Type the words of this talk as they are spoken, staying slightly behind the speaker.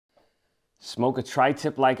Smoke a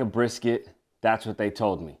tri-tip like a brisket. That's what they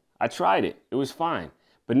told me. I tried it. It was fine.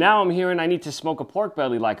 But now I'm hearing I need to smoke a pork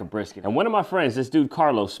belly like a brisket. And one of my friends, this dude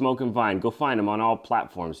Carlos, Smoke and Vine, go find him on all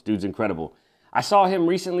platforms. Dude's incredible. I saw him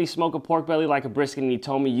recently smoke a pork belly like a brisket and he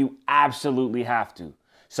told me you absolutely have to.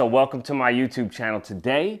 So welcome to my YouTube channel.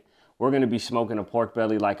 Today, we're gonna be smoking a pork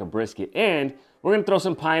belly like a brisket and we're gonna throw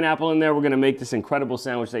some pineapple in there. We're gonna make this incredible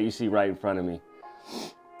sandwich that you see right in front of me.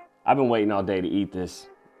 I've been waiting all day to eat this.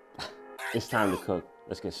 It's time to cook.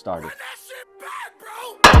 Let's get started.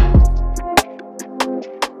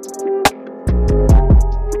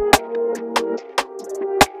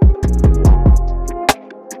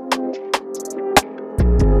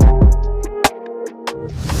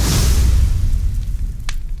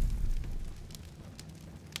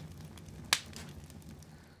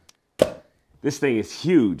 This thing is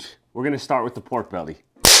huge. We're gonna start with the pork belly.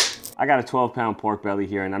 I got a 12-pound pork belly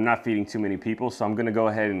here and I'm not feeding too many people, so I'm gonna go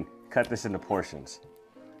ahead and cut this into portions.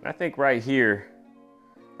 And I think right here,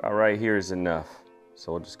 about right here is enough.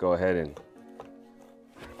 So we'll just go ahead and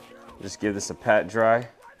just give this a pat dry.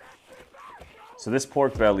 So this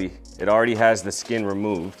pork belly, it already has the skin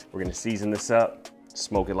removed. We're gonna season this up,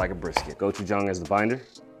 smoke it like a brisket. Gochujang as the binder.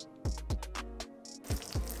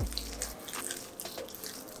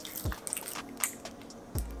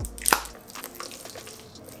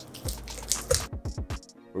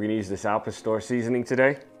 We're gonna use this Al Pastor seasoning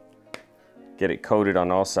today. Get it coated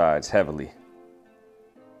on all sides heavily.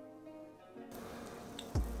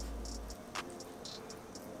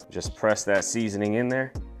 Just press that seasoning in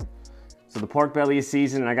there. So the pork belly is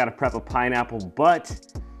seasoned and I gotta prep a pineapple, but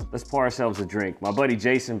let's pour ourselves a drink. My buddy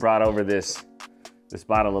Jason brought over this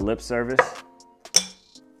bottle of lip service.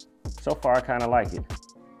 So far, I kinda like it.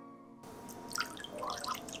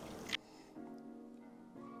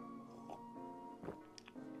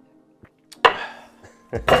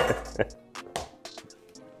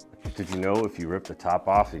 Did you know if you rip the top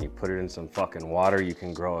off and you put it in some fucking water, you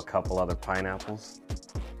can grow a couple other pineapples?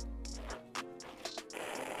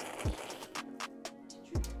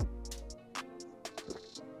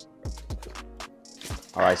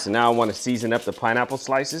 All right, so now I want to season up the pineapple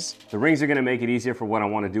slices. The rings are gonna make it easier for what I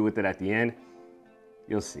want to do with it at the end.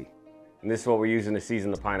 You'll see. And this is what we're using to season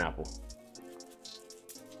the pineapple.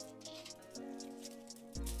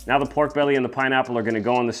 Now the pork belly and the pineapple are gonna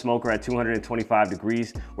go on the smoker at 225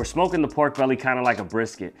 degrees. We're smoking the pork belly kind of like a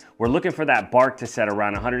brisket. We're looking for that bark to set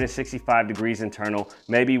around 165 degrees internal,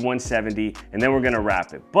 maybe 170, and then we're gonna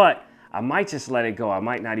wrap it. But I might just let it go. I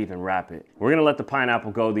might not even wrap it. We're gonna let the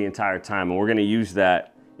pineapple go the entire time, and we're gonna use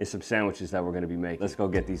that in some sandwiches that we're gonna be making. Let's go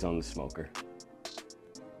get these on the smoker.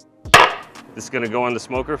 This is gonna go on the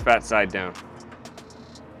smoker, fat side down.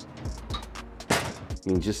 I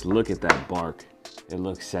mean, just look at that bark. It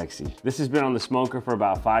looks sexy. This has been on the smoker for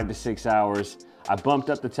about 5 to 6 hours. I bumped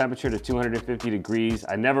up the temperature to 250 degrees.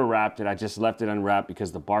 I never wrapped it. I just left it unwrapped because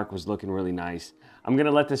the bark was looking really nice. I'm gonna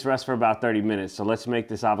let this rest for about 30 minutes. So let's make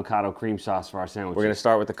this avocado cream sauce for our sandwich. We're gonna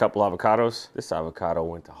start with a couple avocados. This avocado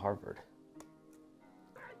went to Harvard.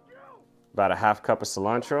 About a half cup of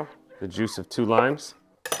cilantro, the juice of 2 limes.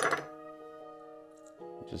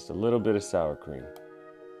 Just a little bit of sour cream.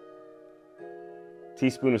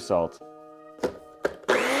 Teaspoon of salt.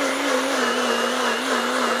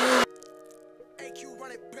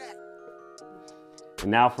 And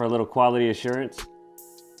now for a little quality assurance.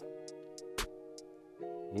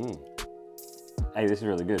 Hey, this is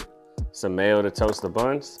really good. Some mayo to toast the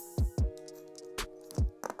buns.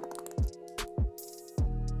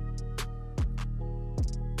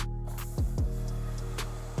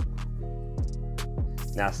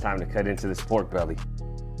 Now it's time to cut into this pork belly.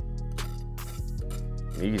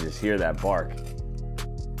 You can just hear that bark.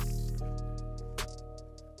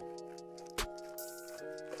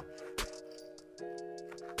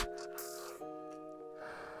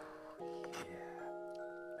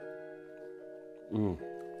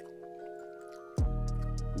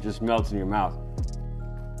 It just melts in your mouth.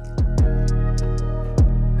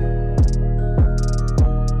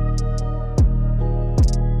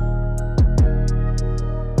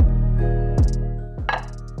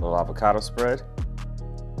 Little avocado spread.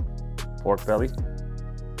 Pork belly.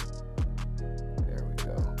 There we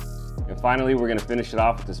go. And finally, we're gonna finish it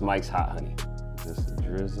off with this Mike's Hot Honey. Just a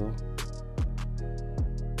drizzle.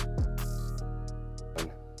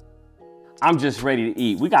 I'm just ready to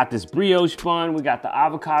eat. We got this brioche bun, we got the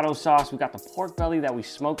avocado sauce, we got the pork belly that we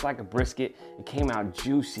smoked like a brisket. It came out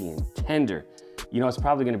juicy and tender. You know, it's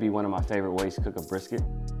probably gonna be one of my favorite ways to cook a brisket.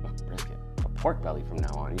 A pork belly from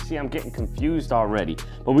now on. You see, I'm getting confused already.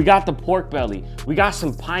 But we got the pork belly. We got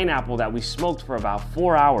some pineapple that we smoked for about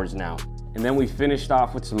 4 hours now. And then we finished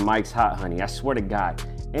off with some Mike's Hot Honey. I swear to God,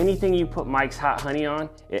 anything you put Mike's Hot Honey on,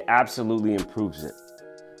 it absolutely improves it.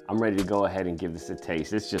 I'm ready to go ahead and give this a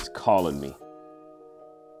taste. It's just calling me.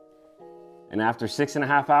 And after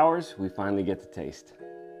 6.5 hours, we finally get to taste.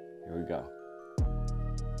 Here we go.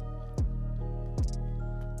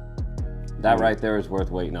 That right there is worth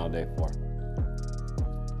waiting all day for.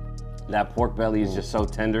 That pork belly is just so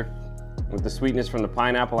tender. With the sweetness from the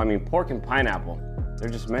pineapple, I mean, pork and pineapple, they're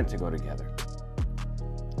just meant to go together.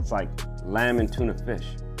 It's like lamb and tuna fish.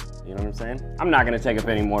 You know what I'm saying? I'm not gonna take up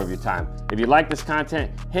any more of your time. If you like this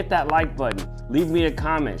content, hit that like button, leave me a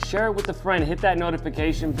comment, share it with a friend, hit that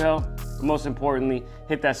notification bell, but most importantly,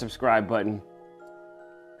 hit that subscribe button.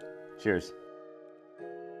 Cheers.